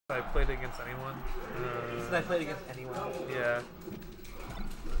I played against anyone. Since I played against anyone. Yeah.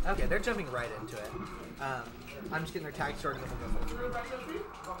 Okay, they're jumping right into it. I'm just getting their tag started and then we'll go full screen.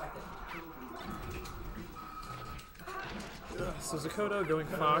 So Zakotou going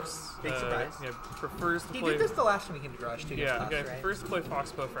Fox. Big surprise. Yeah, prefers to He play. did this the last time we came to Garage too. Yeah, Puff, okay. right? Prefers to play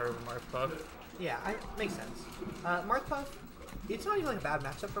Fox Puff over Marth Puff. Yeah, makes sense. Marth Puff, it's not even like a bad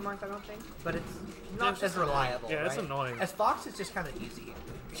matchup for Marth, I don't think, but it's not it's as reliable. Yeah, it's right? annoying. As Fox, it's just kind of easy.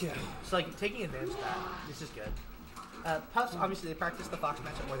 Yeah. So like taking advantage of that, this is good. Puffs, obviously, they practice the Fox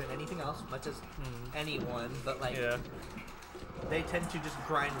matchup more than anything else, much as anyone, but like they tend to just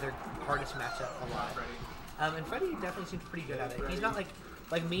grind their hardest matchup a lot. And Freddy definitely seems pretty good at it. He's not like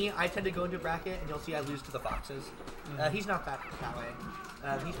me. I tend to go into a bracket, and you'll see I lose to the Foxes. He's not that way.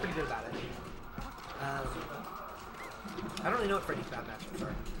 He's pretty good about it. I don't really know what Freddy's bad matchups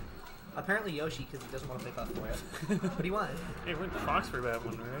are. Apparently Yoshi, because he doesn't want to play Puff for it, but he won. Hey, went Fox for that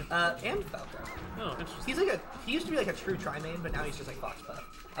one, right? And Falco. Oh, interesting. He's like he used to be like a true tri-main, but now he's just like Fox Puff.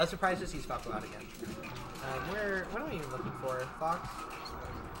 I was surprised to see Falco out again. What am I even looking for? Fox.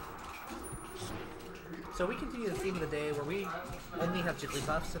 So we continue the theme of the day where we only have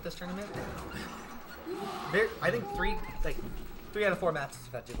Jigglypuffs at this tournament. I think three out of 4 matches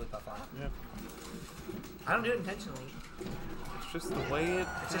have had Jigglypuff on. Yeah. I don't do it intentionally. It's just the way it.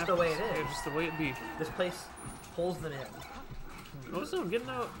 It's just the way it is. Yeah, just the way it be. This place pulls them in. Ozone getting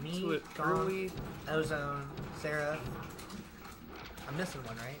out Me, to it Gong, early. Ozone, Sarah. I'm missing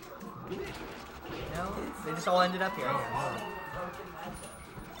one, right? No? They just all ended up here. Yeah.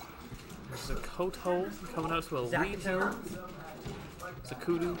 Zakotou coming out to a lead here.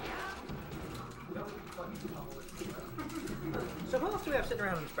 Zakotou. So who else do we have sitting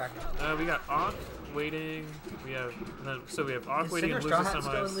around in this bracket? We got Auk waiting. We have Auk Is waiting Singer and Straw loses Hat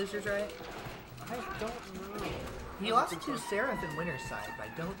still in semis. losers, right? I don't know. He lost to Seraph in winner's side, but I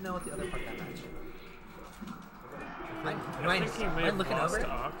don't know what the other part of that match is. I think he may have looking lost over? to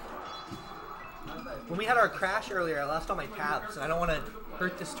Auk. When we had our crash earlier, I lost all my tabs, and I don't want to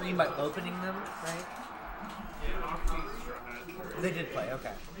hurt the stream by opening them, right? They did play,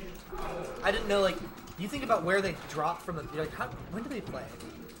 okay. I didn't know, like, you think about where they dropped from the, you're like, when do they play?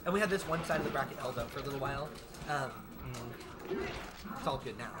 And we had this one side of the bracket held up for a little while. It's all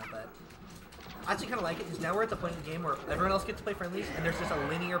good now, but I actually kind of like it, because now we're at the point in the game where everyone else gets to play friendlies, and there's just a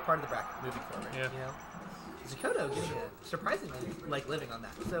linear part of the bracket moving forward, Yeah. you know? Zakotou getting a surprisingly, like, living on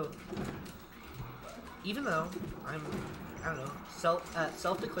that. So, even though I don't know,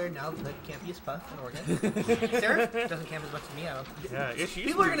 self-declared now the campiest Puff in Oregon. Sarah doesn't camp as much as me. I don't. Yeah,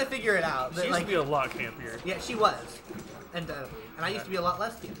 People are gonna figure it out. She used to be a lot campier. Yeah, she was, and I used to be a lot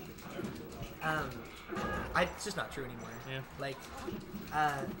less campy. It's just not true anymore. Yeah. Like,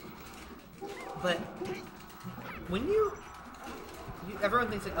 but when everyone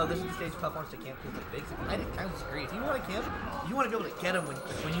thinks like, oh, this is the stage Puff wants to camp because it's big. I kind of disagree. If you want to camp, you want to be able to get him when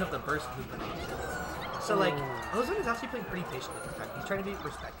you have the burst movement. So like, Ozone is actually playing pretty patiently this time. He's trying to be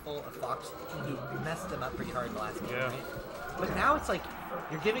respectful of Fox, who messed him up pretty hard the last game, right? But now it's like,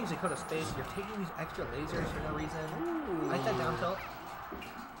 you're giving Zakotou space, you're taking these extra lasers for no reason. I like that down tilt.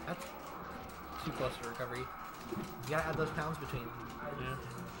 That's too close for recovery. You gotta add those pounds between. Yeah.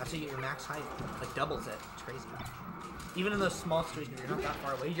 That's how you get your max height, like doubles it. It's crazy. Even in those small situations where you're not that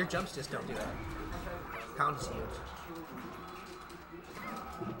far away, your jumps just don't do that. Pound is huge.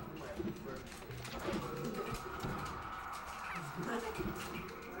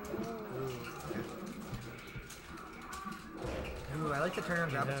 Ooh, I like the turn on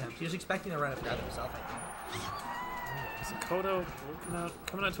grab attempt. He was expecting to run up grab himself, I think. Zakotou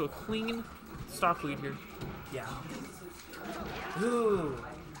coming out to a clean stock lead here. Yeah. Ooh.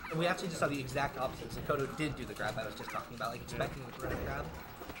 And we actually just saw the exact opposite. Zakotou did do the grab I was just talking about, like expecting to run a grab.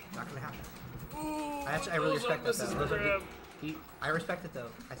 Not gonna happen. I really respect that though. I respect it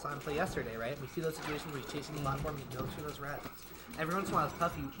though. I saw him play yesterday, right? We see those situations where he's chasing the platform and he goes for those rests. Every once in a while it's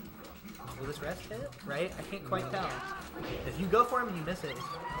tough. Will this rest hit? Right? I can't quite tell. If you go for him and you miss it,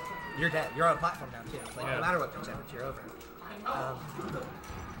 you're dead. You're on a platform now too. Like no matter what percentage, you're over.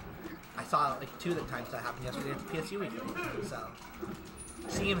 I saw like 2 of the times that happened yesterday at the PSU weekly. So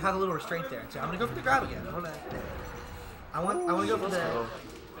seeing him have a little restraint there. So I'm gonna go for the grab again. I want to go for the.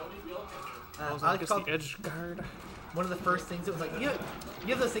 I like to call the edge guard. One of the first things it was like you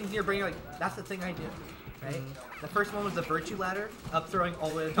have those things in your brain. You're like, that's the thing I do, right? The first one was the virtue ladder, up throwing all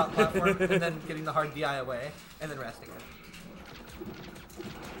the way to the top platform, and then getting the hard DI away, and then resting it.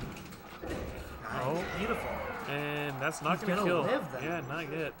 Nice, beautiful. And that's not gonna kill. Live, yeah,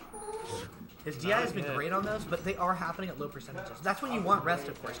 not yet. His DI has been great on those, but they are happening at low percentages. That's when you want rest,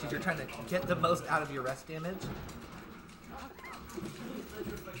 of course, because you're trying to get the most out of your rest damage.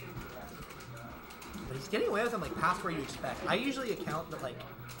 he's getting away with them like past where you expect. I usually account that like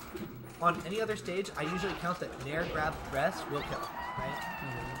on any other stage, I usually account that Nair, grab, rest will kill,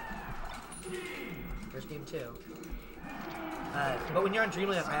 right? There's game 2. But when you're on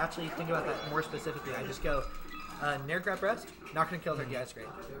Dreamland, I actually think about that more specifically. I just go, Nair, grab, rest, not gonna kill their guys great.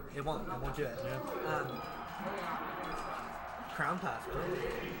 It won't do it. Yeah. Crown Puff.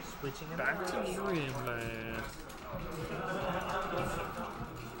 Switching it. Back to Dreamland.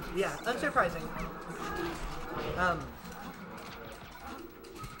 Yeah, unsurprising.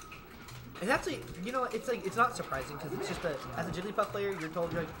 It's actually, you know, it's like, it's not surprising because it's just as a Jigglypuff player, you're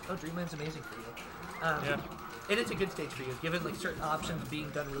told, you're like, oh, Dreamland's amazing for you. Yeah. And it's a good stage for you, given like certain options being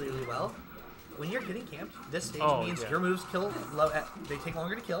done really, really well. When you're getting camped, this stage means your moves kill low. They take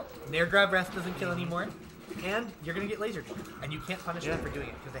longer to kill. Nair, grab, rest doesn't kill anymore, and you're gonna get lasered, and you can't punish them for doing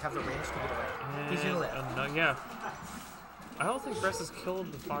it because they have the range to get away. He's gonna live. Yeah. I don't think Bress has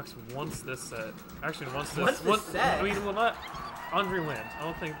killed the Fox once this set. Actually, once set. I mean, well, not on Dreamland. I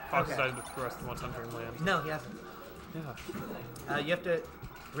don't think Fox has died with Bress once on Dreamland. No, he hasn't. Yeah. You have to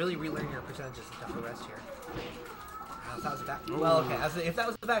really relearn your percentages and stuff for rest here. If that was a back. Well, okay. If that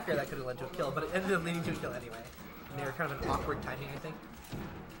was the back air, that could have led to a kill, but it ended up leading to a kill anyway. And they were kind of an awkward timing, I think.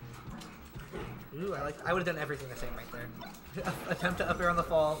 Ooh, I would have done everything the same right there. Attempt to up air on the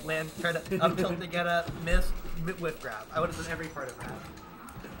fall, land, try to up tilt to get up, miss, whiff grab. I would have done every part of that.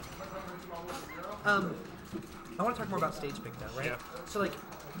 I want to talk more about stage pick though, right? Yeah. So like,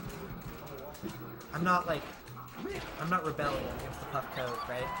 I'm not rebelling against the puff code,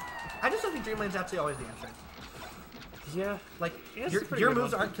 right? I just don't think Dreamland's actually always the answer. Yeah. Like, your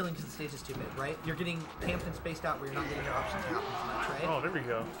moves aren't killing because the stage is too big, right? You're getting camped and spaced out where you're not getting your options to happen as much, right? Oh, there we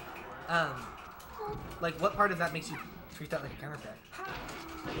go. Like, what part of that makes you treat that like a counter pick?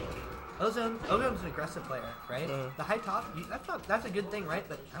 Ozone's an aggressive player, right? The high top, that's a good thing, right?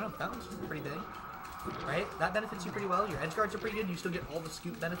 But I don't know, that one's pretty big, right? That benefits you pretty well. Your edge guards are pretty good. You still get all the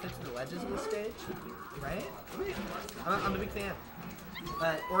scoop benefits and the ledges in this stage, right? I'm a big fan.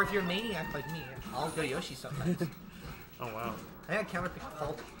 Or if you're a maniac like me, I'll go Yoshi sometimes. Oh wow. I think I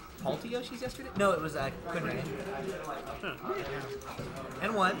counterpicked Palty Yoshis yesterday. No, it was Quinray. Huh.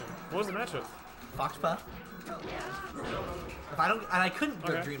 And won. What was the matchup? Fox Puff. If I don't, and I couldn't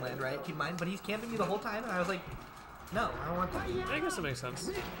go Dreamland, right? Keep in mind, but he's camping me the whole time, and I was like, no, I don't want that. I guess it makes sense.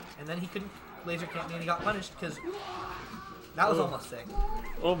 And then he couldn't laser camp me, and he got punished because that was almost sick.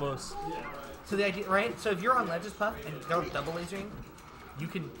 Almost. So the idea, right? So if you're on ledges Puff and they're double lasering, you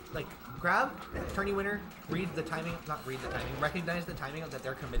can like grab tourney winner, recognize the timing of that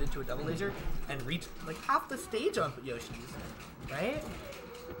they're committed to a double laser, and reach like half the stage on Yoshi's, right?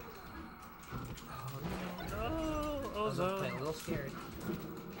 Oh, Ozone. Playing a little scared.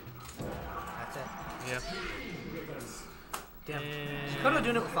 That's it. Yeah. Damn. Zakotou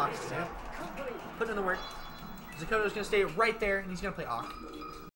doing it with Fox today. Putting in the work. Zakotou's gonna stay right there, and he's gonna play Awk.